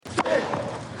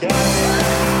Hello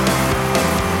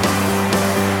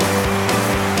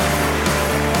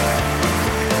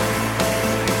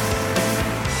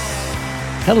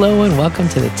and welcome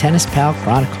to the Tennis Pal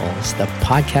Chronicles, the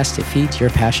podcast that feeds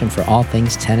your passion for all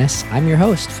things tennis. I'm your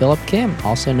host, Philip Kim,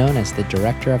 also known as the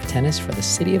Director of Tennis for the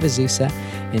city of Azusa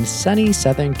in sunny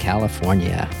Southern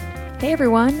California. Hey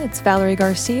everyone, it's Valerie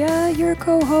Garcia, your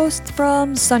co-host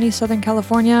from sunny Southern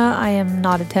California. I am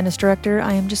not a tennis director,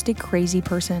 I am just a crazy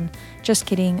person. Just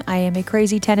kidding, I am a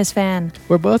crazy tennis fan.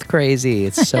 We're both crazy.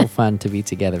 It's so fun to be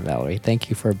together, Valerie. Thank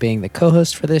you for being the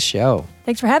co-host for this show.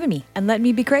 Thanks for having me and letting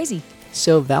me be crazy.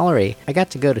 So, Valerie, I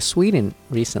got to go to Sweden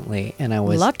recently, and I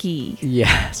was... Lucky.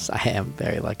 Yes, I am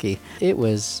very lucky. It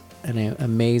was an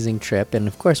amazing trip, and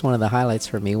of course, one of the highlights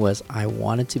for me was I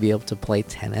wanted to be able to play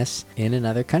tennis in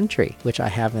another country, which I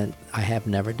have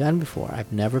never done before.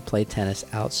 I've never played tennis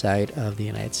outside of the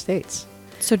United States.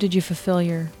 So did you fulfill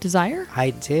your desire?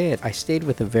 I did. I stayed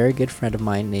with a very good friend of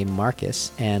mine named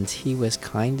Marcus, and he was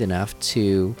kind enough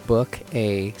to book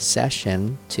a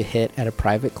session to hit at a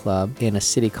private club in a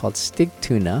city called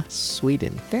Stigtuna,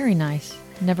 Sweden. Very nice.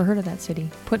 Never heard of that city.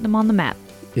 Putting them on the map.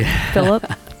 Yeah.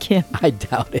 Philip, Kim. I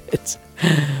doubt it.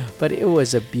 But it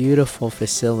was a beautiful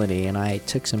facility, and I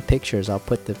took some pictures. I'll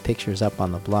put the pictures up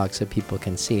on the blog so people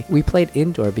can see. We played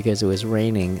indoor because it was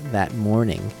raining that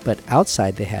morning, but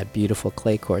outside they had beautiful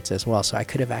clay courts as well, so I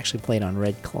could have actually played on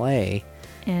red clay.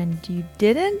 And you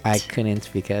didn't? I couldn't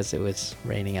because it was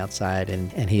raining outside,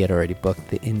 and he had already booked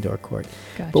the indoor court.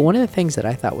 Gotcha. But one of the things that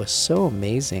I thought was so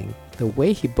amazing, the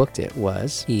way he booked it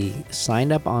was he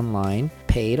signed up online,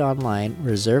 paid online,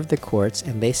 reserved the courts,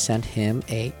 and they sent him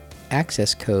a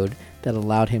access code that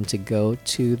allowed him to go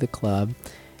to the club,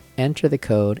 enter the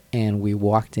code, and we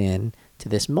walked in to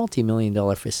this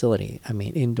multi-million-dollar facility. I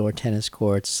mean, indoor tennis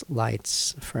courts,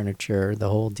 lights, furniture, the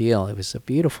whole deal. It was a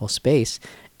beautiful space,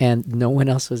 and no one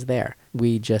else was there.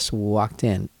 We just walked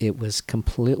in. It was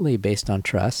completely based on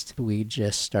trust. We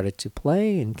just started to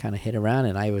play and kind of hit around,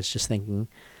 and I was just thinking,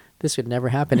 this would never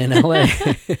happen in LA.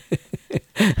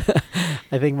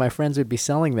 I think my friends would be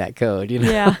selling that code, you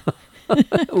know? Yeah.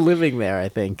 Living there, I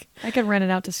think. I could rent it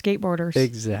out to skateboarders.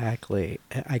 Exactly.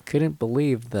 I couldn't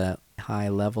believe the high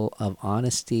level of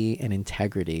honesty and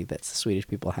integrity that the Swedish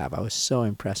people have. I was so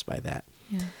impressed by that.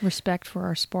 Yeah. Respect for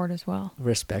our sport as well.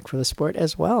 Respect for the sport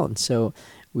as well. And so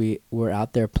we were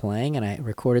out there playing, and I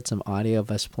recorded some audio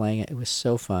of us playing. It was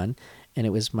so fun. And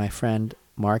it was my friend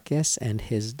Marcus and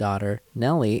his daughter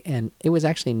Nellie, and it was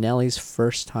actually Nellie's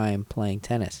first time playing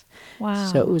tennis. Wow.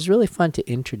 So it was really fun to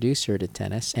introduce her to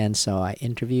tennis, and so I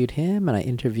interviewed him and I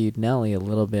interviewed Nellie a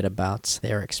little bit about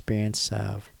their experience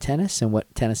of tennis and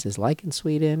what tennis is like in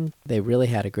Sweden. They really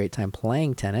had a great time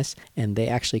playing tennis, and they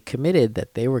actually committed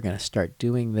that they were going to start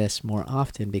doing this more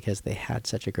often because they had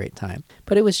such a great time.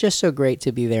 But it was just so great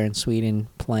to be there in Sweden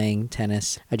playing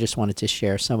tennis. I just wanted to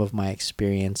share some of my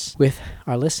experience with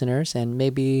our listeners, and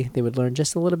maybe they would learn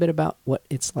just a little bit about what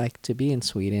it's like to be in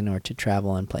Sweden or to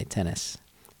travel and play tennis.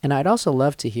 And I'd also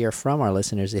love to hear from our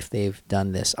listeners if they've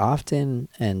done this often,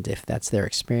 and if that's their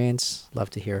experience. Love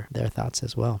to hear their thoughts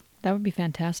as well. That would be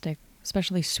fantastic,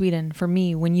 especially Sweden. For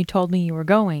me, when you told me you were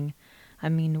going, I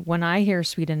mean, when I hear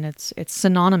Sweden, it's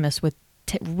synonymous with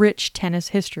rich tennis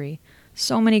history.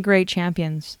 So many great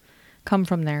champions come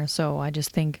from there. So I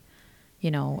just think,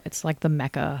 you know, it's like the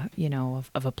mecca, you know,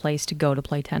 of a place to go to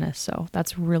play tennis. So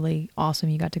that's really awesome.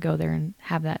 You got to go there and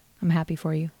have that. I'm happy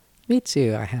for you. Me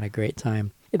too. I had a great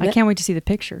time. I can't wait to see the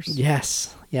pictures.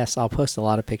 Yes, I'll post a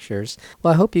lot of pictures.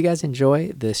 Well, I hope you guys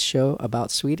enjoy this show about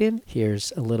Sweden.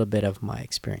 Here's a little bit of my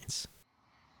experience.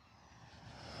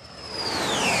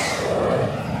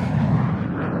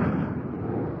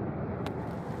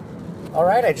 All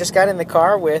right, I just got in the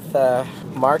car with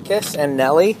Marcus and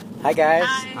Nellie. Hi, guys.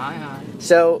 Hi.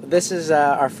 So this is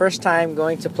our first time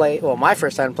going to play, well, my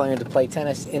first time playing to play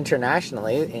tennis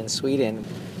internationally in Sweden.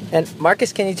 And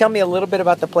Marcus, can you tell me a little bit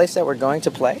about the place that we're going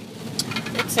to play?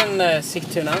 It's in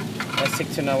Sigtuna.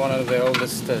 Sigtuna, one of the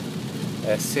oldest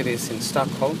cities in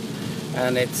Stockholm,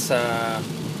 and it's a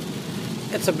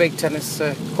big tennis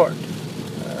court.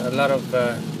 A lot of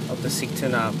the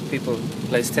Sigtuna people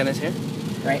plays tennis here.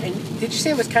 Right, and did you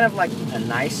say it was kind of like a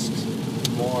nice,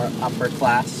 more upper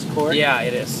class court? Yeah,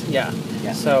 it is. Yeah.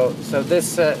 So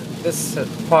this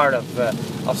part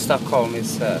of Stockholm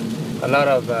is a lot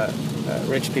of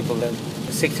rich people live.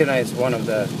 Sigtuna is one of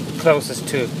the closest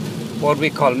to what we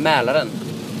call Mälaren.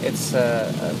 It's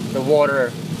the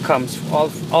water comes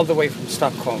all the way from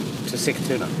Stockholm to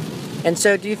Sigtuna. And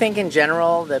so do you think in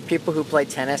general that people who play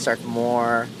tennis are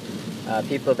more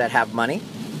people that have money?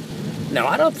 No,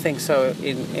 I don't think so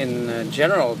in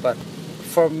general, but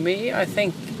for me, I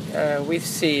think we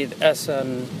see it as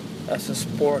a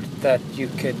sport that you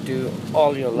could do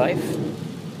all your life.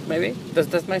 Maybe does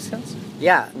that make sense?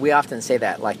 Yeah, we often say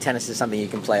that, like tennis is something you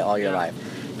can play all your life.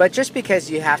 But just because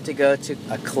you have to go to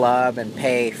a club and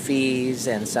pay fees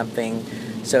and something,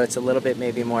 so it's a little bit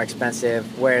maybe more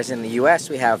expensive, whereas in the US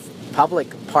we have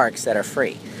public parks that are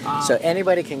free. So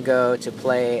anybody can go to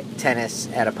play tennis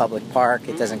at a public park.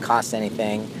 It doesn't cost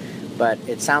anything. But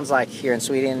it sounds like here in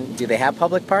Sweden, do they have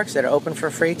public parks that are open for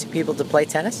free to people to play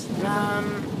tennis?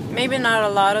 Maybe not a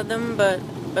lot of them,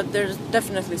 but there's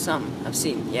definitely some I've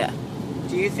seen, yeah.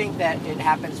 Do you think that it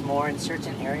happens more in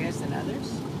certain areas than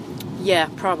others? Yeah,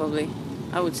 probably.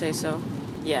 I would say so.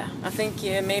 Yeah, I think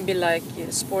maybe like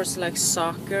sports like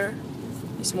soccer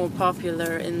is more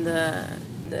popular in the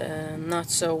not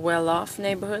so well-off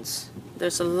neighborhoods.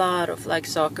 There's a lot of like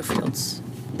soccer fields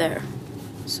there.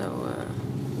 So,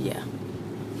 yeah,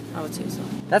 I would say so.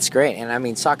 That's great. And I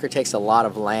mean, soccer takes a lot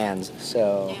of land,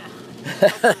 so... Yeah.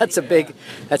 that's a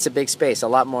big space, a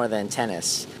lot more than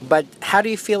tennis. But how do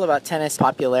you feel about tennis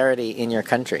popularity in your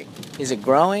country? Is it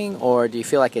growing, or do you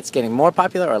feel like it's getting more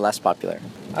popular or less popular?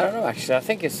 I don't know, actually. I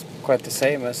think it's quite the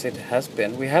same as it has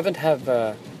been. We haven't have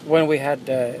when we had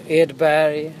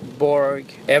Edberg, Borg,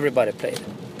 everybody played.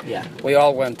 Yeah. We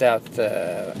all went out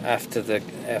after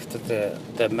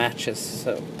the matches.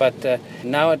 So, but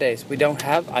nowadays we don't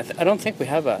have. I don't think we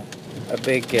have a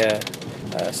big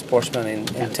sportsman in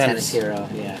tennis. Tennis hero,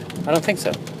 yeah. I don't think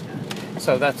so.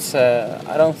 So that's.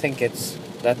 I don't think it's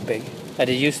that big that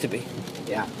it used to be.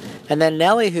 Yeah. And then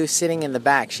Nelly, who's sitting in the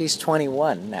back, she's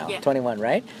 21 now. Yeah. 21,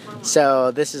 right?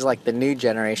 So this is like the new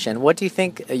generation. What do you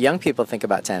think young people think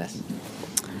about tennis?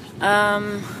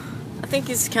 I think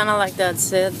it's kind of like that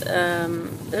said.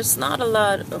 There's not a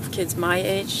lot of kids my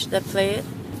age that play it.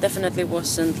 Definitely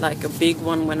wasn't like a big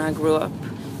one when I grew up.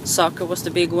 Soccer was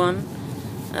the big one.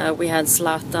 We had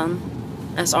Zlatan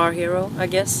as our hero, I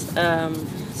guess.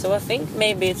 So I think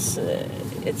maybe it's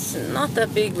not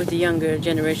that big with the younger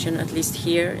generation, at least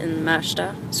here in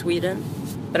Märsta, Sweden.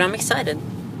 But I'm excited.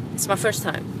 It's my first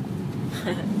time.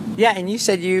 Yeah, and you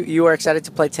said you were excited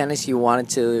to play tennis. You wanted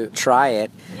to try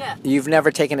it. Yeah. You've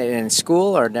never taken it in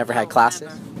school or never had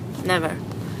classes? Never.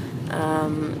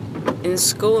 In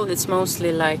school, it's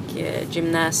mostly like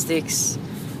gymnastics,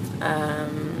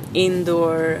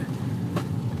 indoor.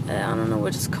 I don't know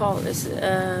what it's called. It's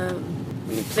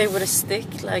you play with a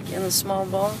stick, like in a small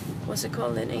ball. What's it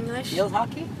called in English? Field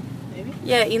hockey, maybe?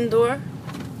 Yeah, indoor.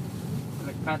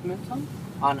 Like badminton.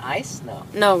 On ice? No.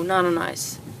 No, not on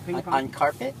ice. On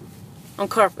carpet? On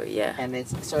carpet, yeah. And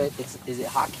is it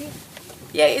hockey?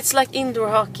 Yeah, it's like indoor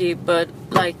hockey, but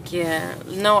like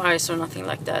no ice or nothing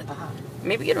like that. Uh-huh.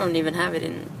 Maybe you don't even have it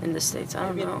in the States. I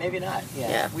don't know. Maybe not.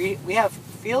 Yeah. Yeah. We have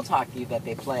field hockey that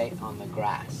they play on the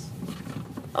grass.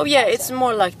 Oh yeah, it's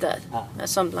more like that. Ah.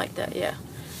 Something like that, yeah.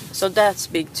 So that's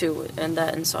big too, and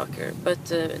that in soccer. But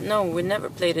no, we never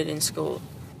played it in school.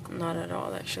 Not at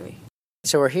all, actually.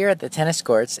 So we're here at the tennis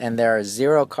courts, and there are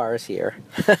 0 cars here.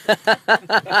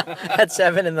 At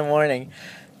 7 in the morning.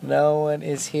 No one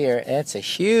is here. It's a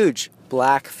huge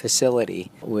black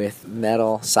facility with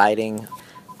metal siding.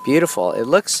 Beautiful. It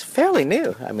looks fairly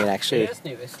new. I mean, actually. It is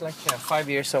new. It's like 5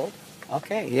 years old.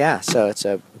 Okay, yeah. So it's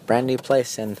a brand new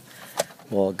place, and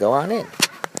we'll go on in.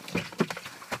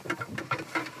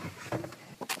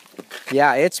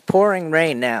 Yeah, it's pouring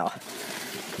rain now.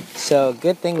 So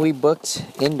good thing we booked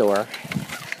indoor.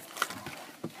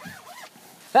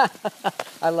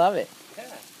 I love it.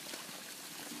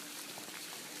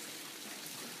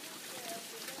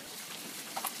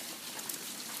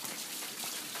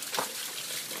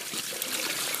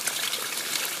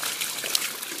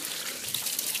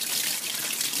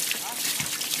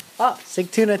 Oh,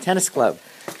 Sigtuna Tennis Club.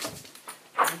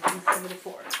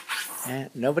 1974. And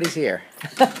nobody's here.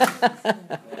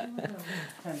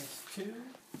 Tennis 2.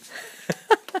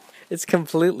 It's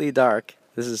completely dark.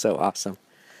 This is so awesome.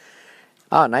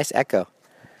 Oh, nice echo.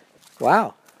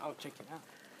 Wow. I'll check it out.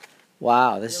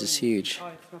 Wow, this is huge. Oh,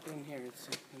 it's not in here. It's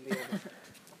in the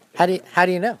other. How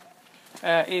do you know?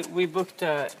 We booked.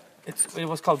 It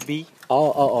was called B.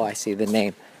 Oh, I see the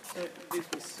name. This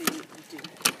was C.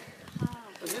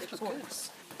 This was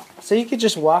good. So you could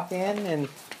just walk in and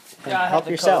Yeah, I have help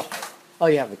the yourself. code. Oh,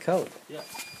 you have the code. Yeah.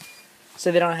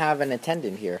 So they don't have an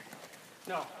attendant here.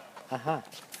 No. Uh-huh.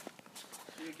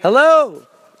 Hello!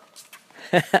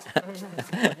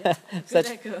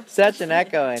 such an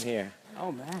echo in here.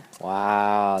 Oh man.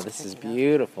 Wow, this is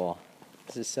beautiful.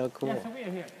 This is so cool. Yeah, so we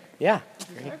are here. Yeah.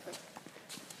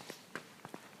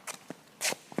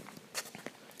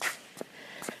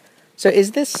 So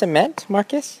is this cement,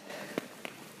 Marcus?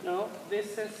 No,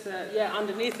 This is, yeah,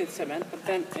 underneath it's cement, but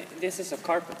then this is a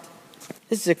carpet.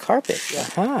 This is a carpet. Yeah.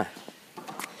 Uh-huh.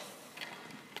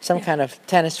 Some kind of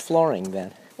tennis flooring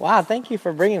then. Wow, thank you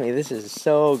for bringing me. This is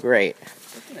so great.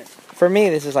 Isn't it? For me,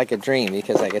 this is like a dream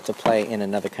because I get to play in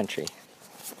another country.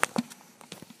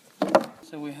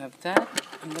 So we have that,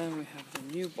 and then we have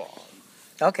the new ball.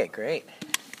 Okay, great.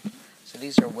 So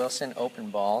these are Wilson open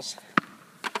balls.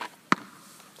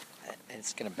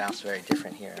 It's going to bounce very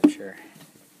different here, I'm sure.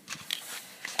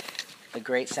 The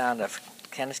great sound of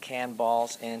tennis can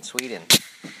balls in Sweden.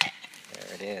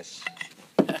 There it is.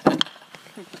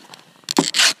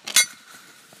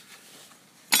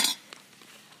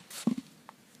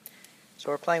 So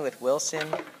we're playing with Wilson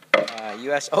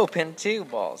U.S. Open 2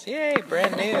 balls. Yay,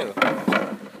 brand new.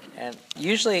 And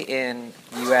usually in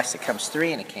the U.S. it comes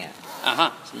 3 in a can.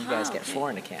 Uh-huh. So you guys get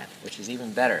 4 in a can, which is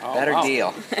even better. Oh, Better wow.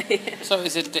 deal. So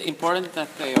is it important that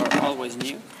they are always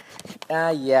new?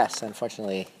 Yes,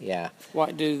 unfortunately, yeah.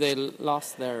 Why do they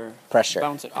lost their Pressure.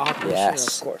 bounce? Pressure,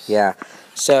 Yes. of course. Yeah.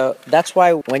 So that's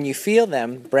why when you feel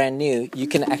them brand new, you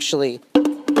can actually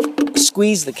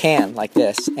squeeze the can like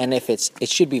this, and if it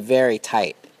should be very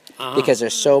tight because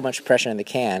there's so much pressure in the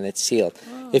can, it's sealed.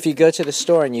 If you go to the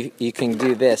store and you can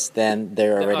do this, then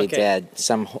they're already dead.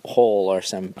 Some hole or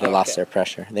they lost their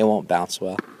pressure. They won't bounce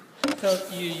well. So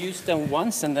you use them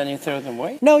once and then you throw them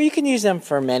away? No, you can use them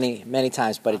for many, many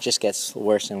times, but it just gets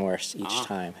worse and worse each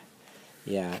time.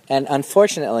 Yeah, and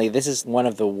unfortunately, this is one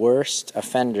of the worst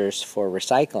offenders for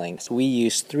recycling. So we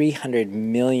use 300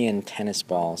 million tennis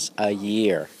balls a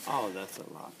year. Oh, that's a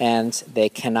lot. And they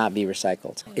cannot be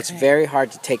recycled. Okay. It's very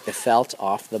hard to take the felt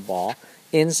off the ball.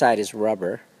 Inside is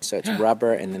rubber, so it's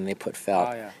rubber, and then they put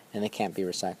felt, and they can't be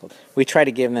recycled. We try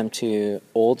to give them to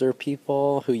older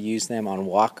people who use them on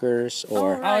walkers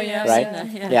or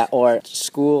or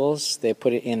schools. They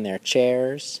put it in their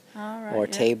chairs or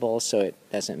tables so it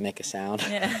doesn't make a sound.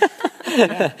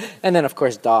 Yeah. And then of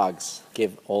course dogs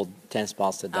give old tennis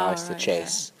balls to dogs to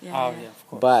chase. Of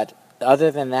course. But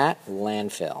other than that,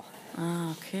 landfill.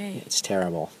 Oh, okay. It's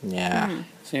terrible. Yeah.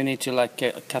 So you need to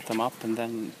cut them up and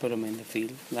then put them in the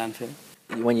landfill.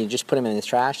 When you just put them in the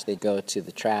trash, they go to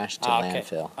the trash to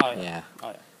landfill. Oh, yeah. Yeah.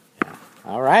 Oh, Yeah.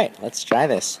 All right, let's try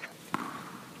this.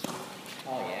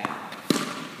 Oh yeah.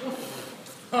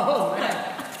 Oh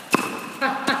man.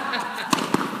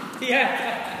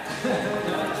 Yeah.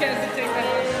 Chance to take that.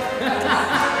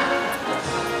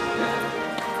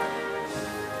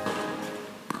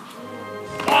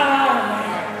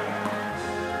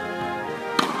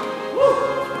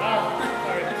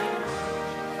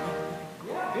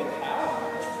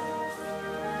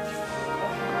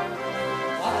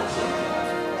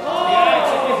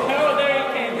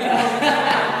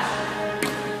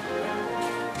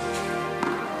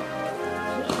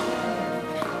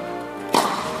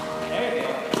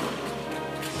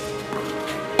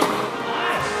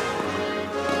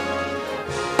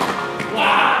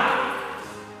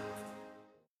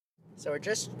 So we're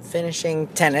just finishing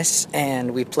tennis,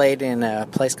 and we played in a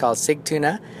place called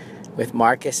Sigtuna with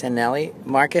Marcus and Nelly.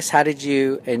 Marcus, how did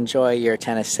you enjoy your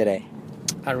tennis today?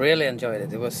 I really enjoyed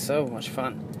it. It was so much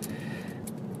fun.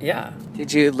 Yeah.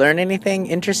 Did you learn anything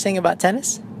interesting about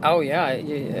tennis? Oh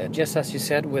yeah, just as you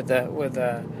said, with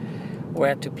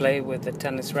where to play with the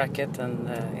tennis racket and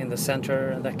in the center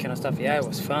and that kind of stuff. Yeah, it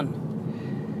was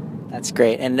fun. That's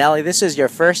great. And Nelly, this is your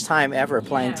first time ever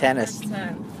playing tennis. First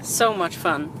time. So much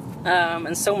fun,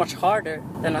 and so much harder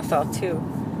than I thought too.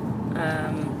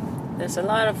 There's a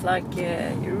lot of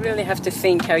you really have to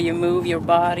think how you move your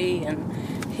body and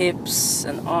hips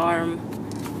and arm.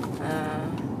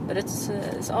 But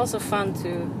it's also fun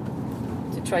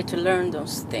to try to learn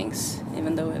those things,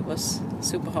 even though it was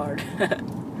super hard.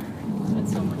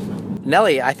 It's so much fun.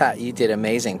 Nelly, I thought you did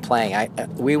amazing playing.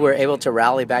 We were able to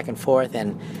rally back and forth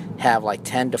and have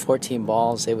 10 to 14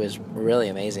 balls. It was really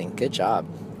amazing. Good job.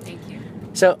 Thank you.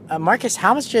 So, Marcus,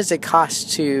 how much does it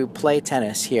cost to play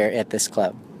tennis here at this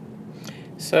club?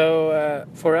 So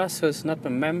for us who's not a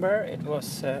member, it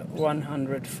was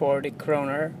 140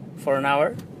 kroner for an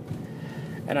hour.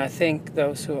 And I think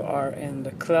those who are in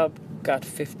the club got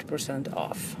 50%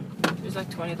 off. It was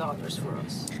 $20 for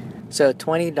us. So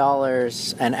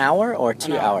 $20 an hour or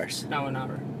 2 hours? No, an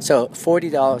hour. So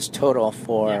 $40 total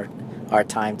for our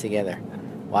time together.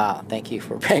 Wow, thank you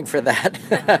for paying for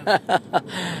that.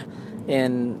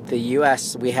 In the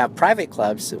U.S., we have private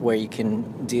clubs where you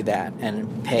can do that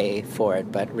and pay for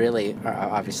it, but really,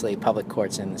 obviously, public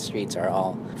courts in the streets are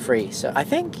all free. So I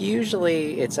think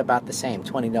usually it's about the same,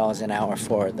 $20 an hour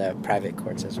for the private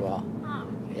courts as well. Oh,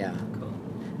 Yeah. cool.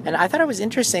 And I thought it was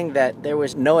interesting that there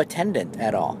was no attendant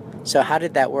at all. So how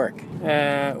did that work?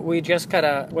 We just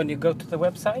gotta, when you go to the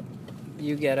website,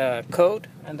 you get a code,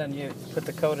 and then you put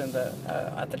the code in the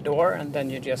at the door, and then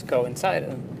you just go inside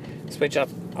and switch up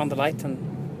on the light and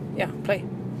play.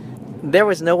 There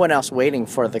was no one else waiting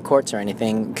for the courts or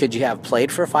anything. Could you have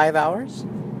played for 5 hours?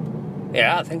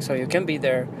 Yeah, I think so. You can be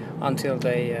there until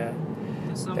the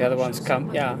other ones come.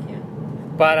 Yeah,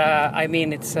 but I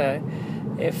mean, it's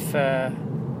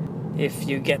if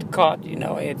you get caught,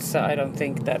 it's I don't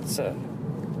think that's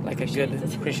like a good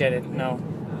appreciated. No.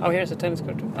 Oh, here's a tennis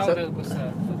court. Oh, So- that was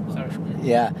sorry.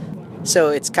 Yeah. So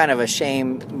it's kind of a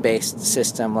shame-based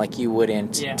system, like you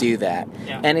wouldn't Yeah. do that.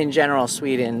 Yeah. And in general,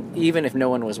 Sweden, even if no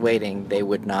one was waiting, they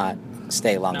would not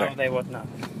stay longer. No, they would not.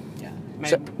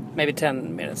 Yeah. Maybe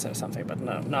 10 minutes or something, but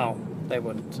no, they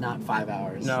wouldn't. Not 5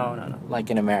 hours. No.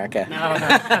 Like in America. No,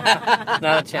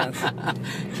 not a chance.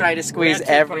 Try to squeeze We are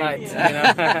too every... polite,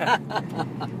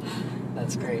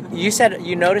 That's great. You said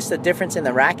you noticed a difference in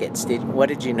the rackets. What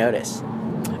did you notice?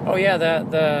 Oh yeah,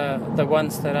 the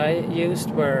ones that I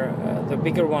used were the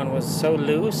bigger one was so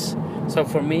loose. So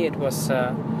for me, it was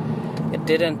it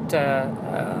didn't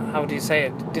how do you say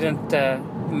it? Didn't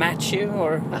match you,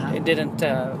 or it didn't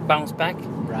bounce back.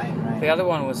 Right. The other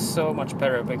one was so much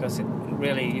better because it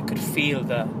really, you could feel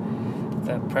the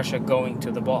pressure going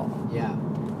to the ball. Yeah.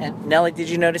 And Nelly, did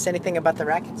you notice anything about the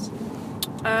rackets?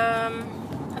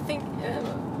 I think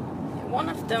one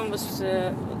of them was,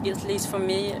 at least for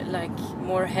me, like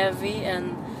more heavy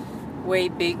and way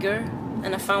bigger,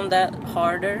 and I found that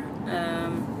harder.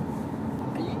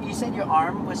 You said your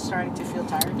arm was starting to feel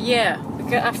tired? Yeah,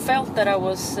 because I felt that I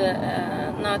was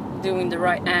not doing the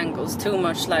right angles, too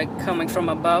much like coming from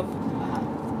above.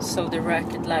 So the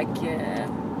racket,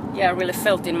 I really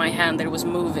felt in my hand that it was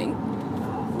moving.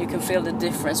 You can feel the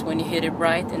difference when you hit it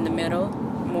right in the middle,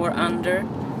 more under.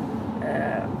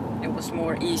 It was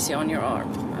more easy on your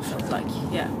arm, I felt like,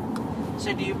 yeah.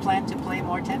 So do you plan to play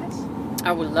more tennis?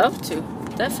 I would love to,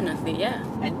 definitely, yeah.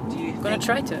 And do you Gonna think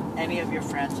try to. any of your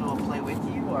friends will play with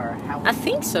you, or how? I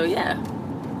think so, yeah.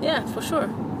 Yeah, for sure.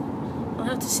 I'll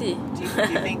have to see. Do you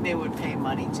think they would pay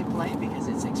money to play because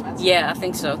it's expensive? Yeah, I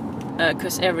think so.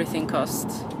 Because everything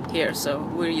costs here, so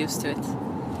we're used to it.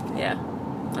 Yeah,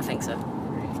 I think so.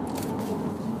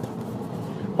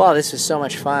 Well, this was so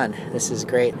much fun. This is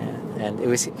great. And it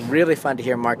was really fun to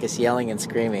hear Marcus yelling and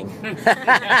screaming.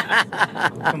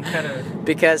 Competitive.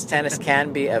 Because tennis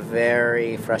can be a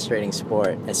very frustrating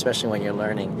sport, especially when you're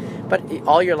learning. But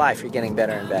all your life, you're getting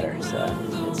better and better. So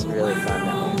it's really fun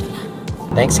that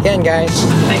way. Thanks again, guys.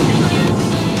 Thank you.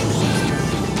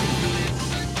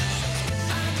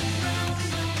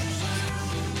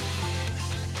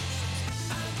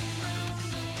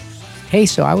 Hey,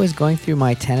 so I was going through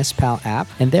my Tennis Pal app,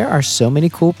 and there are so many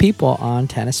cool people on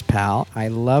Tennis Pal. I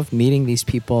love meeting these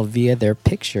people via their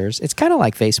pictures. It's kind of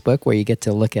like Facebook, where you get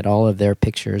to look at all of their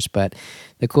pictures, but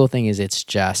the cool thing is it's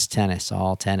just tennis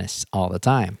all the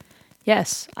time.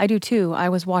 Yes, I do too. I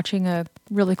was watching a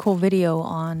really cool video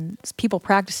on people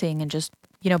practicing and just,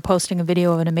 posting a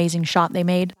video of an amazing shot they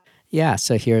made. Yeah,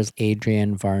 so here's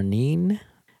Adrian Varneen,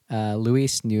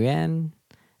 Luis Nguyen,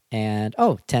 and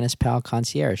Tennis Pal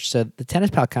Concierge. So the Tennis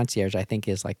Pal Concierge, I think,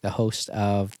 is like the host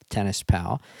of Tennis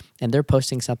Pal, and they're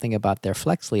posting something about their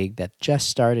Flex League that just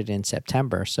started in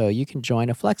September. So you can join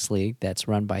a Flex League that's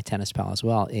run by Tennis Pal as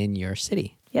well in your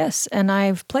city. Yes, and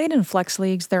I've played in Flex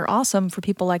Leagues. They're awesome for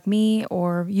people like me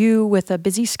or you with a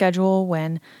busy schedule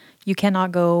when you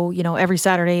cannot go, every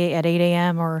Saturday at 8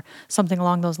 a.m. or something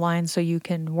along those lines, so you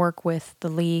can work with the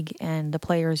league and the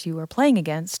players you are playing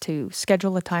against to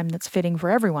schedule a time that's fitting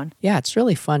for everyone. Yeah, it's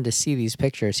really fun to see these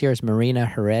pictures. Here's Marina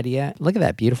Heredia. Look at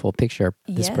that beautiful picture.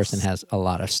 This Yes. person has a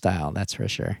lot of style, that's for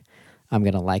sure. I'm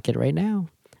going to like it right now.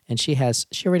 And she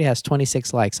already has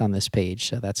 26 likes on this page,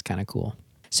 so that's kind of cool.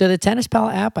 So the Tennis Pal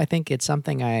app, I think it's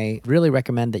something I really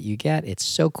recommend that you get. It's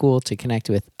so cool to connect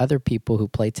with other people who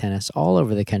play tennis all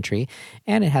over the country.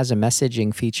 And it has a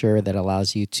messaging feature that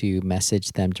allows you to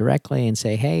message them directly and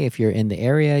say, hey, if you're in the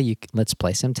area, let's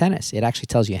play some tennis. It actually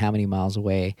tells you how many miles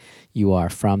away you are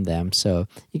from them. So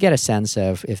you get a sense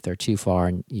of if they're too far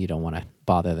and you don't want to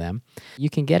bother them.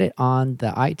 You can get it on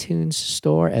the iTunes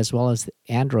store as well as the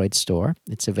Android store.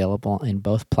 It's available in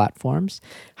both platforms.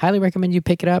 Highly recommend you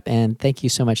pick it up, and thank you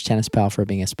so much, Tennis Pal, for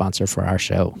being a sponsor for our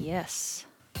show. Yes.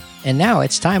 And now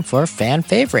it's time for Fan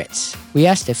Favorites. We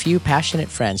asked a few passionate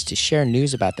friends to share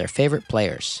news about their favorite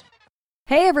players.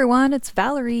 Hey everyone, it's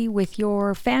Valerie with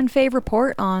your fan fave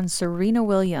report on Serena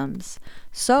Williams.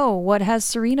 So, what has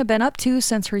Serena been up to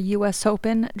since her US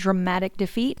Open dramatic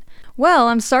defeat? Well,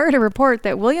 I'm sorry to report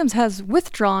that Williams has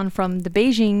withdrawn from the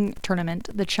Beijing tournament,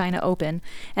 the China Open,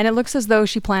 and it looks as though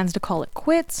she plans to call it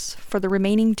quits for the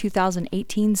remaining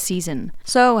 2018 season.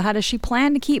 So, how does she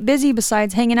plan to keep busy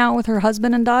besides hanging out with her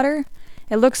husband and daughter?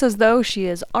 It looks as though she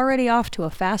is already off to a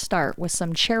fast start with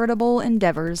some charitable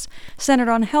endeavors centered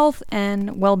on health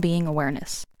and well-being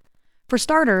awareness. For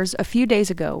starters, a few days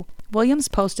ago, Williams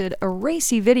posted a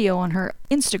racy video on her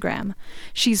Instagram.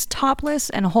 She's topless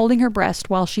and holding her breast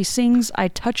while she sings "I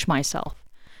Touch Myself."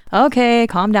 Okay,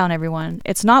 calm down everyone.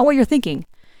 It's not what you're thinking.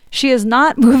 She is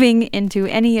not moving into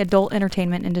any adult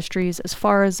entertainment industries as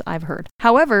far as I've heard.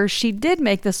 However, she did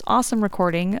make this awesome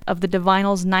recording of the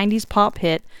Divinal's 90s pop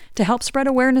hit to help spread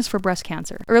awareness for breast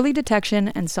cancer, early detection,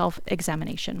 and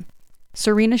self-examination.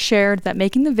 Serena shared that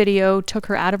making the video took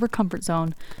her out of her comfort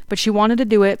zone, but she wanted to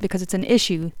do it because it's an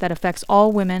issue that affects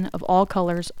all women of all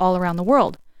colors all around the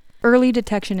world. Early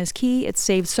detection is key, it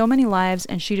saves so many lives,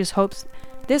 and she just hopes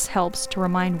this helps to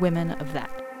remind women of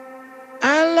that.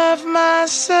 I love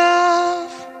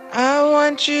myself. I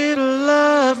want you to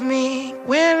love me.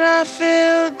 When I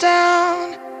feel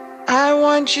down, I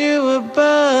want you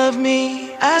above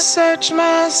me. I search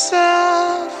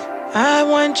myself. I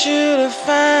want you to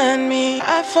find me.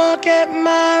 I forget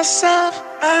myself.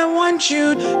 I want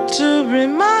you to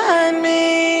remind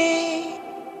me.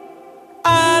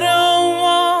 I don't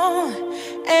want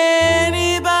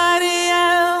anybody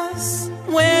else.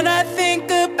 When I think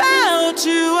about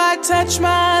you, I touch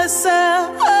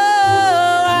myself.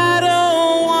 Oh, I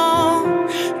don't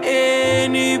want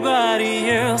anybody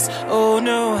else. Oh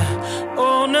no,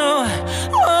 oh no,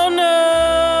 oh no.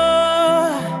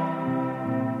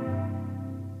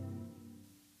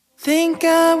 Think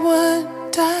I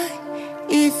would die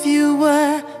if you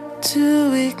were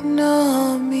to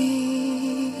ignore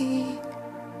me.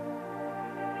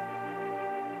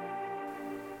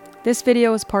 This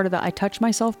video is part of the I Touch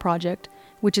Myself project,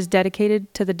 which is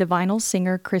dedicated to the Divinal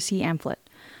singer Chrissy Amphlett.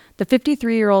 The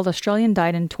 53-year-old Australian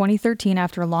died in 2013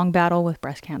 after a long battle with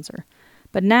breast cancer.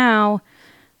 But now,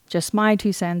 just my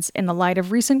 2 cents, in the light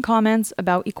of recent comments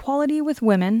about equality with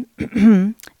women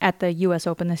at the US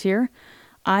Open this year,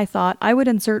 I thought I would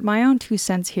insert my own 2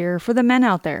 cents here for the men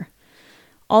out there.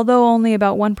 Although only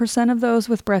about 1% of those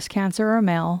with breast cancer are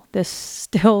male, this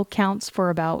still counts for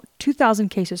about 2,000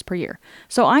 cases per year.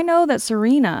 So I know that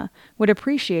Serena would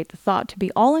appreciate the thought to be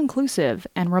all-inclusive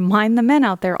and remind the men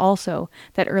out there also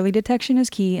that early detection is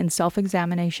key and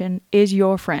self-examination is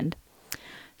your friend.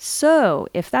 So,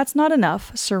 if that's not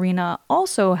enough, Serena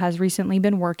also has recently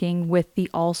been working with the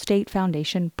Allstate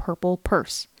Foundation Purple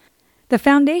Purse. The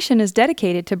foundation is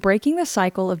dedicated to breaking the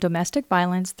cycle of domestic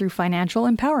violence through financial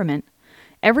empowerment.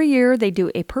 Every year, they do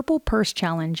a Purple Purse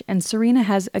Challenge, and Serena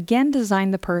has again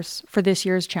designed the purse for this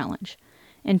year's challenge.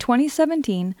 In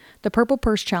 2017, the Purple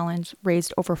Purse Challenge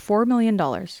raised over $4 million.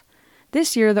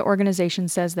 This year, the organization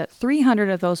says that 300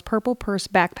 of those Purple Purse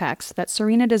backpacks that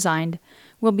Serena designed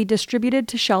will be distributed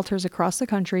to shelters across the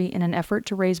country in an effort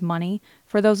to raise money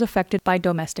for those affected by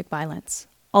domestic violence.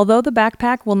 Although the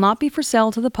backpack will not be for sale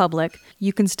to the public,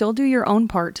 you can still do your own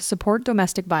part to support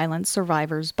domestic violence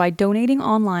survivors by donating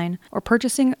online or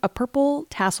purchasing a purple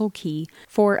tassel key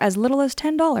for as little as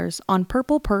 $10 on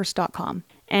purplepurse.com.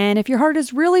 And if your heart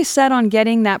is really set on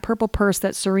getting that purple purse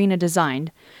that Serena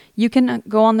designed, you can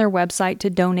go on their website to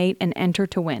donate and enter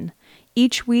to win.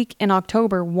 Each week in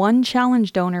October, one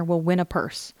challenge donor will win a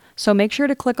purse. So make sure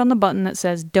to click on the button that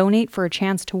says donate for a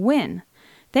chance to win.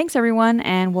 Thanks everyone,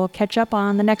 and we'll catch up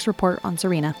on the next report on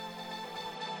Serena.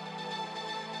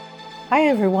 Hi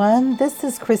everyone, this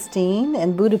is Christine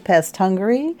in Budapest,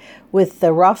 Hungary with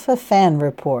the Rafa Fan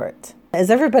Report. As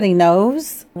everybody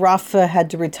knows, Rafa had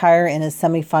to retire in his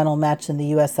semifinal match in the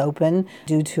US Open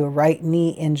due to a right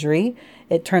knee injury.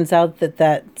 It turns out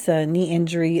that knee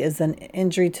injury is an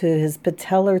injury to his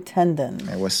patellar tendon.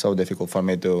 It was so difficult for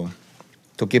me to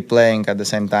keep playing at the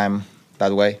same time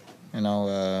that way,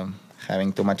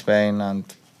 having too much pain, and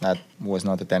that was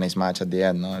not a tennis match at the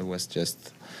end. No, it was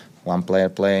just one player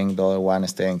playing, the other one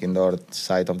staying in the other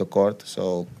side of the court.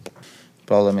 So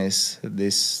problem is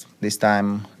this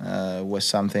time was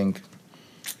something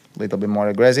a little bit more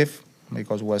aggressive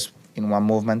because it was in one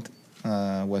movement,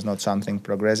 was not something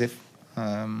progressive.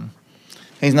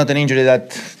 It's not an injury that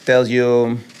tells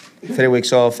you 3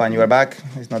 weeks off and you are back.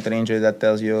 It's not an injury that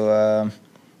tells you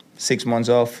 6 months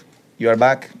off, you are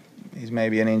back. It's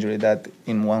maybe an injury that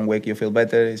in 1 week you feel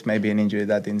better. It's maybe an injury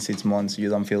that in 6 months you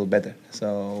don't feel better.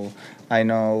 So I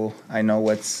know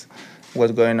what's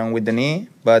what's going on with the knee,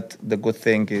 but the good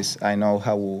thing is I know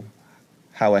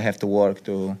how I have to work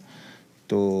to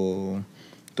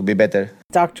be better.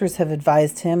 Doctors have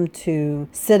advised him to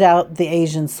sit out the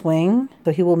Asian swing,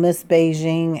 so he will miss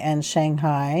Beijing and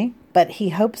Shanghai. But he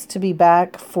hopes to be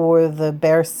back for the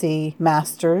Bercy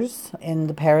Masters in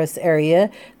the Paris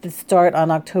area that start on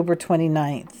October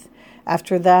 29th.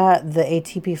 After that, the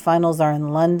ATP finals are in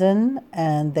London,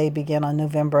 and they begin on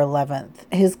November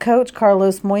 11th. His coach,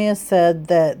 Carlos Moya, said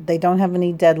that they don't have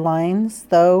any deadlines,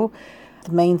 though.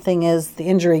 The main thing is the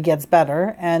injury gets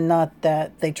better, and not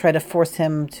that they try to force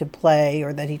him to play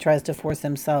or that he tries to force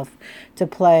himself to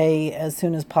play as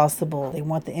soon as possible. They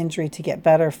want the injury to get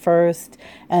better first,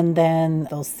 and then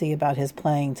they'll see about his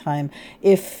playing time.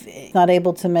 If he's not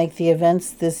able to make the events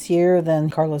this year,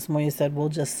 then Carlos Moya said we'll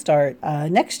just start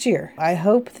next year. I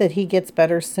hope that he gets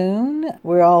better soon.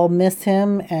 We all miss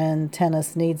him, and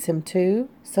tennis needs him too.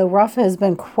 So Rafa has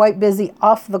been quite busy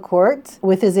off the court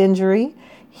with his injury.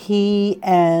 He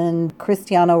and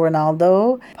Cristiano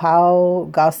Ronaldo, Pau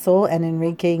Gasol, and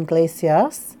Enrique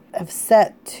Iglesias have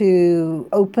set to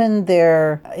open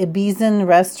their Ibizan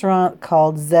restaurant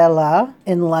called Zela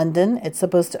in London. It's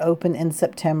supposed to open in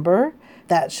September.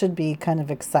 That should be kind of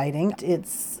exciting.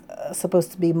 It's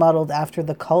supposed to be modeled after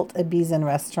the cult Ibizan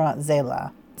restaurant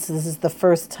Zela. So this is the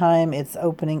first time it's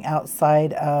opening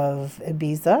outside of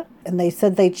Ibiza. And they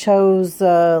said they chose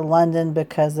London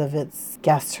because of its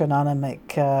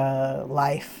gastronomic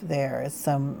life there. It's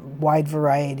some wide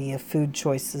variety of food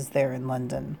choices there in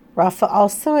London. Rafa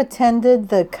also attended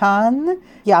the Cannes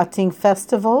Yachting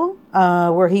Festival,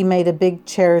 where he made a big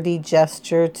charity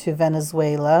gesture to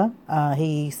Venezuela.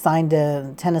 He signed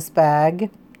a tennis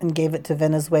bag and gave it to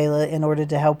Venezuela in order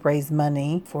to help raise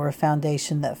money for a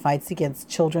foundation that fights against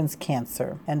children's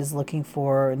cancer and is looking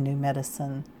for new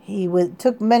medicine. He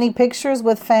took many pictures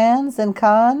with fans in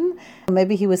Cannes.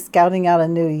 Maybe he was scouting out a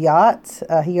new yacht.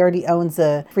 He already owns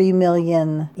a €3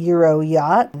 million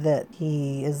yacht that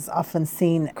he is often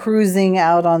seen cruising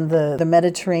out on the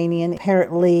Mediterranean.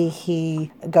 Apparently,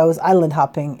 he goes island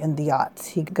hopping in the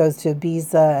yacht. He goes to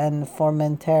Ibiza and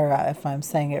Formentera, if I'm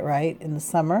saying it right, in the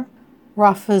summer.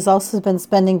 Rafa has also been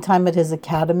spending time at his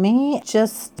academy.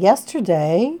 Just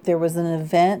yesterday, there was an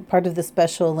event, part of the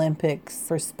Special Olympics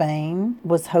for Spain,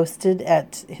 was hosted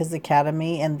at his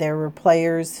academy, and there were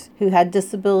players who had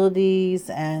disabilities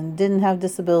and didn't have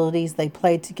disabilities. They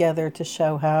played together to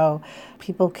show how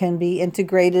people can be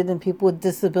integrated and people with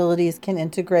disabilities can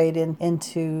integrate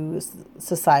into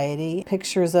society.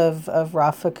 Pictures of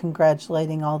Rafa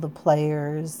congratulating all the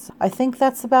players. I think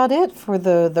that's about it for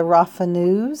the Rafa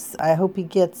news. I hope he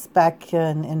gets back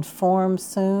in form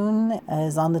soon.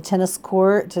 Is on the tennis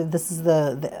court. This is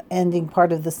the ending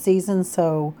part of the season,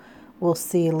 so we'll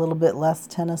see a little bit less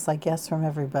tennis, I guess, from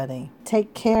everybody.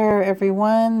 Take care,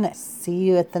 everyone. See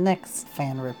you at the next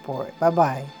fan report.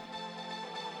 Bye-bye.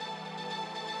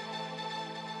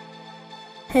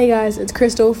 Hey guys, it's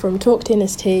Crystal from Talk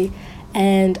Tennis Tea,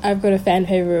 and I've got a fan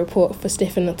favourite report for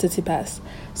Stefanos Tsitsipas.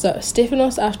 So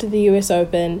Stefanos, after the US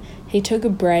Open, he took a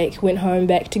break, went home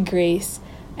back to Greece,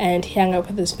 and he hung out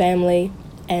with his family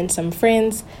and some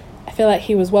friends. I feel like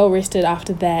he was well rested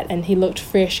after that, and he looked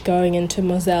fresh going into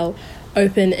Moselle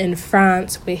Open in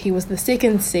France, where he was the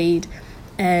second seed,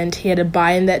 and he had a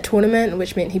bye in that tournament,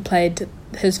 which meant he played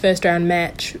his first round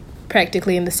match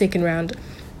practically in the second round,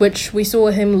 which we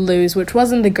saw him lose, which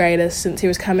wasn't the greatest since he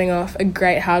was coming off a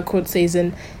great hardcourt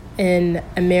season in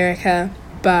America,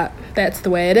 but that's the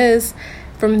way it is.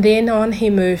 From then on, he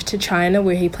moved to China,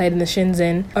 where he played in the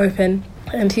Shenzhen Open,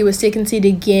 and he was second seed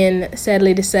again.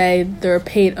 Sadly to say, the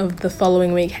repeat of the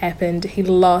following week happened. He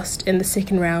lost in the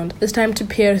second round, this time to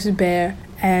Pierre Hubert,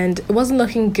 and it wasn't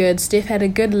looking good. Steph had a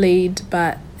good lead,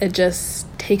 but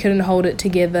he couldn't hold it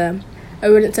together. I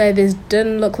wouldn't say there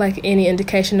didn't look like any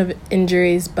indication of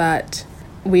injuries, but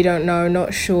we don't know,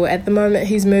 not sure. At the moment,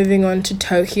 he's moving on to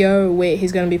Tokyo, where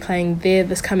he's going to be playing there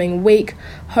this coming week.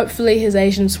 Hopefully his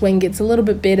Asian swing gets a little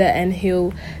bit better and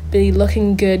he'll be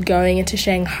looking good going into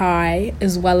Shanghai,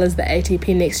 as well as the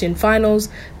ATP Next Gen Finals,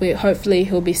 where hopefully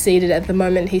he'll be seeded. At the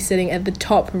moment, he's sitting at the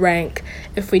top rank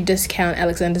if we discount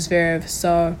Alexander Zverev.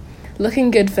 So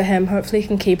looking good for him. Hopefully he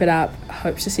can keep it up.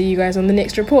 Hope to see you guys on the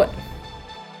next report.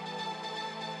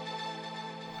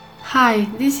 Hi,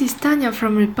 this is Tanya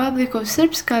from Republic of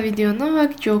Srpska with your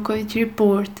Novak Djokovic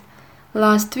report.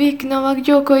 Last week, Novak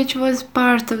Djokovic was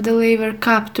part of the Laver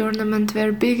Cup tournament,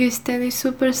 where biggest tennis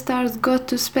superstars got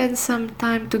to spend some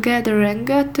time together and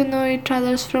got to know each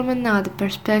other from another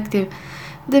perspective.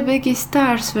 The biggest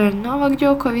stars were Novak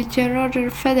Djokovic and Roger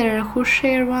Federer, who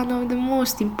share one of the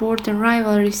most important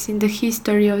rivalries in the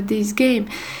history of this game,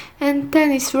 and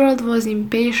tennis world was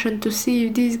impatient to see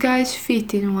if these guys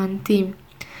fit in one team.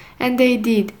 And they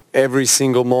did. Every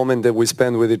single moment that we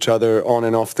spent with each other on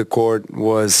and off the court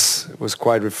was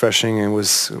quite refreshing and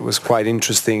was quite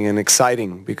interesting and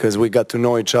exciting because we got to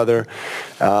know each other.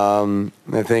 I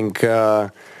think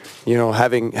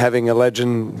having a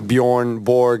legend, Bjorn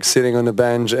Borg, sitting on the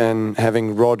bench, and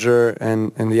having Roger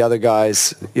and the other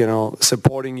guys,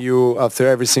 supporting you after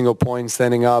every single point,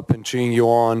 standing up and cheering you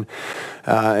on,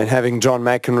 and having John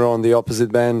McEnroe on the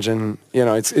opposite bench, and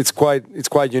it's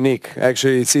quite unique.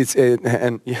 Actually,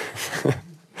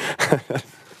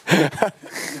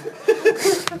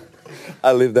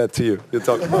 I leave that to you. You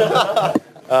talk.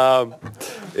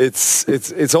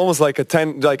 It's almost like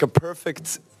a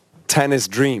perfect tennis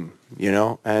dream,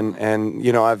 and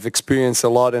I've experienced a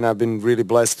lot, and I've been really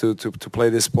blessed to play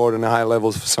this sport on a high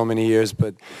levels for so many years.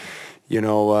 But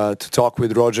to talk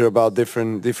with Roger about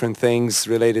different things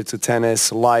related to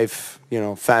tennis, life,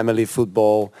 family,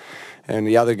 football, and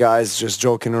the other guys just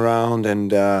joking around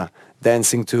and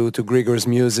dancing to Grigor's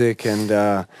music,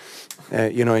 and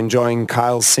enjoying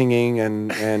Kyle singing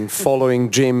and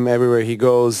following Jim everywhere he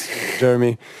goes,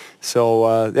 Jeremy. So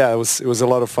it was a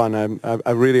lot of fun.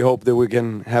 I really hope that we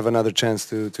can have another chance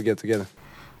to get together.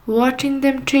 Watching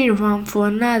them cheer one for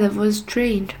another was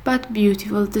strange but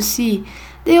beautiful to see.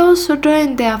 They also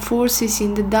joined their forces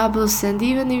in the doubles, and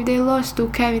even if they lost to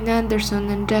Kevin Anderson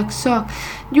and Jack Sock,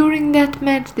 during that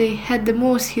match they had the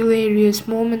most hilarious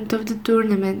moment of the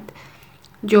tournament.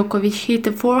 Djokovic hit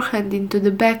a forehand into the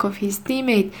back of his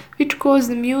teammate, which caused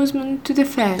amusement to the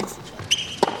fans.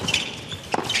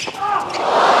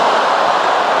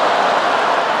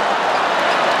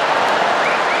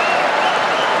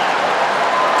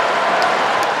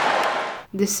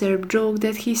 The Serb joked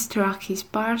that he struck his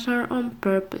partner on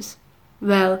purpose.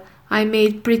 Well, I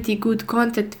made pretty good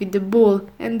contact with the ball,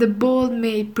 and the ball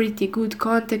made pretty good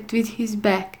contact with his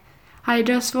back. I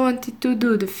just wanted to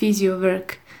do the physio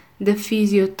work. The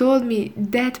physio told me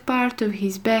that part of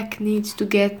his back needs to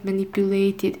get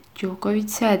manipulated, Djokovic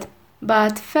said.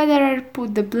 But Federer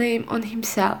put the blame on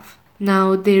himself.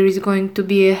 Now there is going to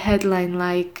be a headline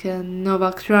like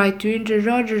Novak tried to injure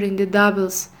Roger in the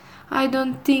doubles. I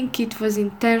don't think it was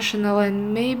intentional,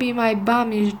 and maybe my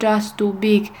bum is just too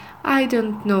big. I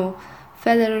don't know,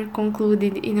 Federer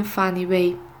concluded in a funny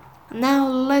way. Now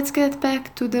let's get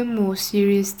back to the more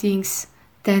serious things.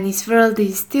 Tennis world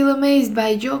is still amazed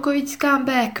by Djokovic's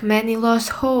comeback. Many lost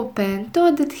hope and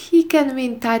thought that he can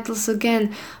win titles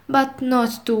again, but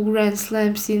not 2 Grand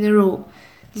Slams in a row.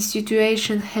 The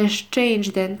situation has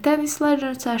changed, and tennis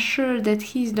legends are sure that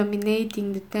he's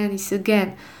dominating the tennis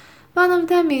again. One of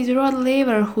them is Rod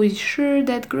Laver, who is sure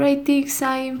that great things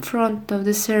are in front of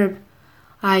the Serb.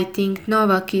 I think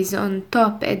Novak is on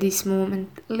top at this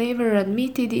moment, Laver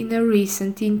admitted in a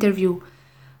recent interview.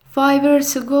 5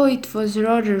 years ago it was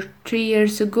Roger, 3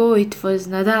 years ago it was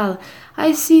Nadal.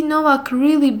 I see Novak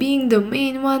really being the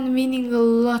main one, winning a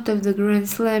lot of the Grand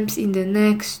Slams in the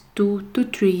next 2 to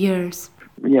 3 years.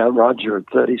 Yeah, Roger at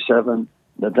 37,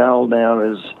 Nadal now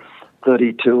is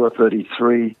 32 or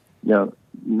 33,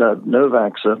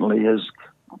 Novak certainly has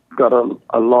got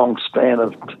a long span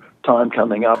of time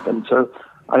coming up, and so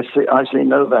I see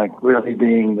Novak really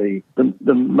being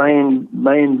the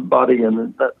main body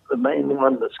and the main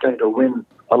one that's going to win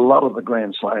a lot of the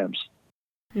Grand Slams.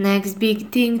 Next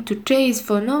big thing to chase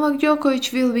for Novak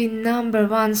Djokovic will be number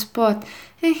 1 spot,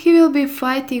 and he will be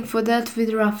fighting for that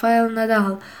with Rafael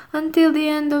Nadal until the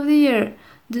end of the year.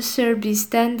 The Serb is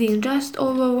standing just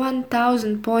over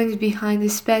 1,000 points behind the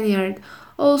Spaniard.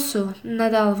 Also,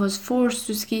 Nadal was forced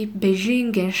to skip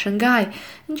Beijing and Shanghai,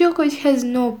 and Djokovic has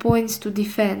no points to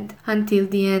defend until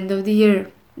the end of the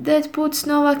year. That puts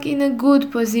Novak in a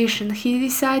good position. He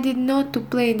decided not to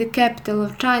play in the capital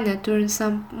of China to earn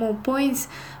some more points,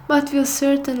 but will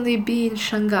certainly be in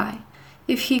Shanghai.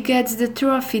 If he gets the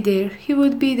trophy there, he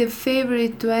would be the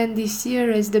favorite to end this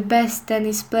year as the best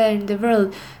tennis player in the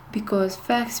world, because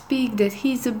facts speak that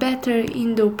he is a better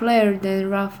indoor player than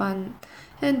Rafa,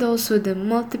 and also the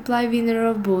multiply winner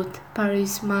of both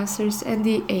Paris Masters and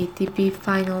the ATP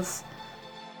Finals.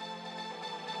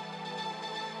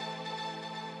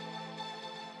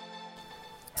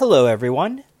 Hello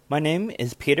everyone, my name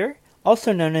is Peter,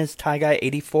 also known as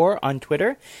TieGuy84 on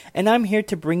Twitter, and I'm here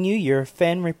to bring you your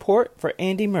fan report for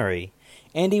Andy Murray.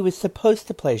 Andy was supposed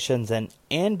to play Shenzhen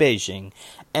and Beijing,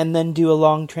 and then do a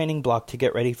long training block to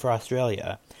get ready for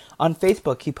Australia. On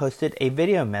Facebook, he posted a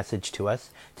video message to us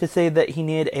to say that he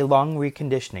needed a long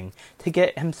reconditioning to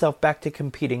get himself back to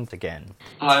competing again.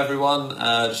 Hi everyone,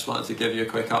 just wanted to give you a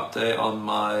quick update on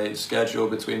my schedule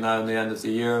between now and the end of the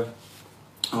year.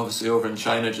 Obviously over in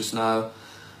China just now,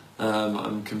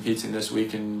 I'm competing this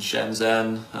week in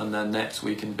Shenzhen and then next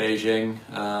week in Beijing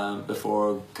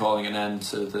before calling an end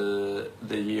to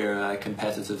the year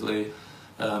competitively.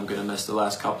 I'm going to miss the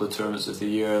last couple of tournaments of the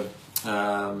year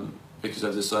because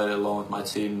I've decided along with my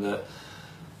team that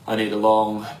I need a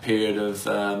long period of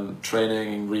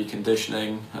training and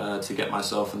reconditioning to get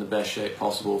myself in the best shape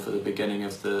possible for the beginning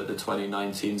of the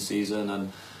 2019 season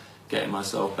and getting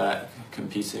myself back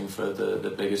competing for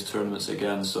the biggest tournaments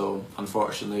again. So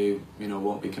unfortunately,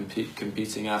 won't be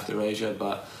competing after Asia,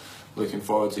 but looking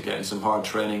forward to getting some hard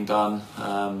training done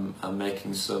and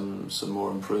making some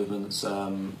more improvements.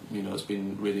 It's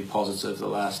been really positive the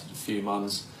last few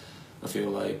months. I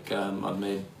feel like I've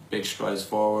made big strides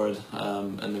forward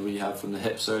in the rehab from the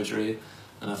hip surgery,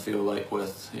 and I feel like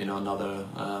with another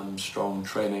strong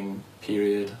training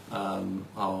period,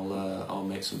 I'll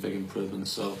make some big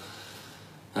improvements. So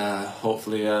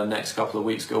hopefully next couple of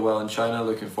weeks go well in China.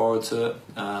 Looking forward to it,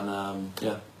 and I'll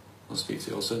speak to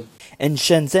you all soon. In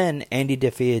Shenzhen, Andy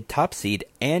defeated top seed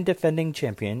and defending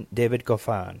champion David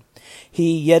Goffin.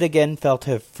 He yet again fell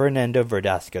to Fernando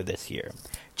Verdasco this year.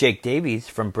 Jake Davies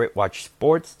from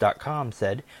BritWatchSports.com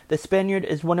said, "The Spaniard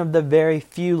is one of the very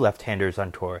few left-handers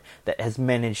on tour that has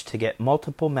managed to get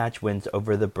multiple match wins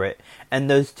over the Brit, and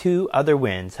those 2 other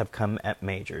wins have come at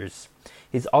majors.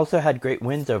 He's also had great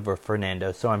wins over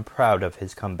Fernando, so I'm proud of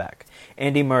his comeback."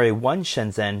 Andy Murray won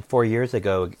Shenzhen 4 years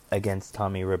ago against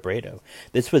Tommy Robredo.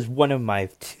 This was one of my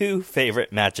 2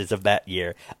 favorite matches of that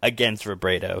year against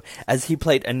Robredo, as he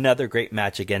played another great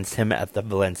match against him at the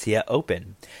Valencia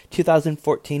Open.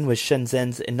 2014 was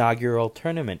Shenzhen's inaugural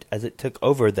tournament, as it took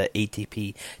over the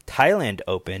ATP Thailand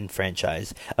Open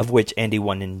franchise, of which Andy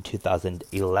won in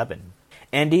 2011.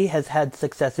 Andy has had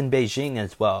success in Beijing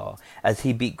as well, as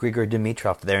he beat Grigor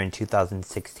Dimitrov there in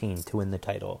 2016 to win the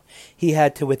title. He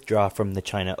had to withdraw from the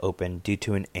China Open due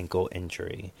to an ankle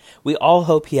injury. We all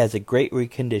hope he has a great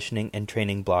reconditioning and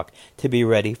training block to be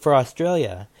ready for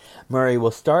Australia. Murray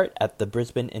will start at the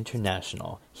Brisbane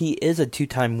International. He is a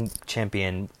 2-time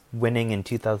champion, winning in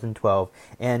 2012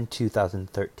 and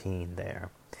 2013 there.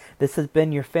 This has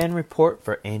been your fan report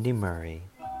for Andy Murray.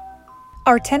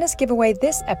 Our tennis giveaway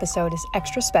this episode is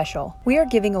extra special. We are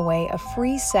giving away a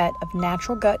free set of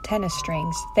Natural Gut tennis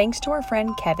strings thanks to our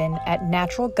friend Kevin at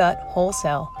Natural Gut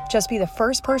Wholesale. Just be the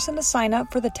first person to sign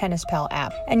up for the Tennis Pal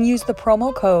app and use the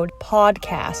promo code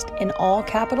PODCAST in all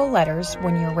capital letters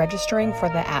when you're registering for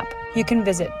the app. You can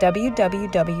visit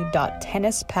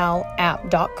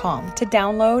www.tennispalapp.com to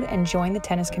download and join the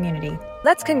tennis community.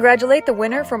 Let's congratulate the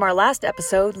winner from our last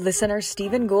episode, listener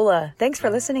Stephen Gula. Thanks for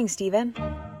listening, Stephen.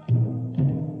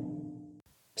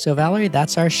 So, Valerie,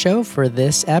 that's our show for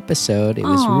this episode. It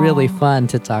was really fun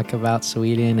to talk about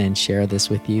Sweden and share this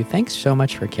with you. Thanks so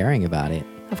much for caring about it.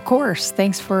 Of course.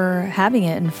 Thanks for having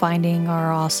it and finding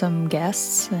our awesome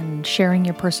guests and sharing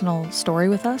your personal story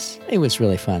with us. It was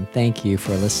really fun. Thank you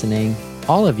for listening.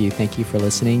 All of you, thank you for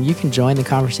listening. You can join the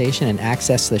conversation and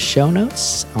access the show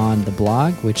notes on the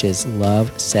blog, which is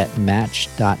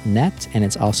lovesetmatch.net, and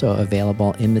it's also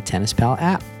available in the Tennis Pal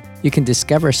app. You can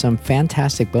discover some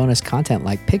fantastic bonus content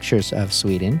like pictures of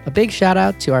Sweden. A big shout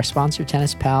out to our sponsor,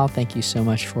 Tennis Pal. Thank you so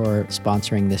much for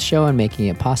sponsoring this show and making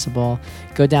it possible.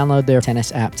 Go download their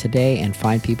tennis app today and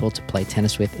find people to play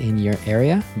tennis with in your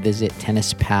area. Visit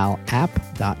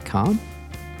tennispalapp.com.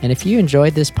 And if you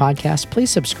enjoyed this podcast, please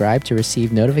subscribe to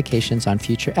receive notifications on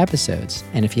future episodes.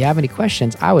 And if you have any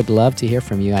questions, I would love to hear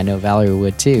from you. I know Valerie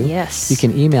would too. Yes. You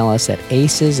can email us at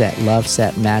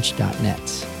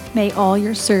aces@lovesetmatch.net. May all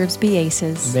your serves be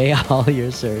aces. May all your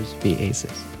serves be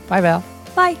aces. Bye, Val.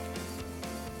 Bye.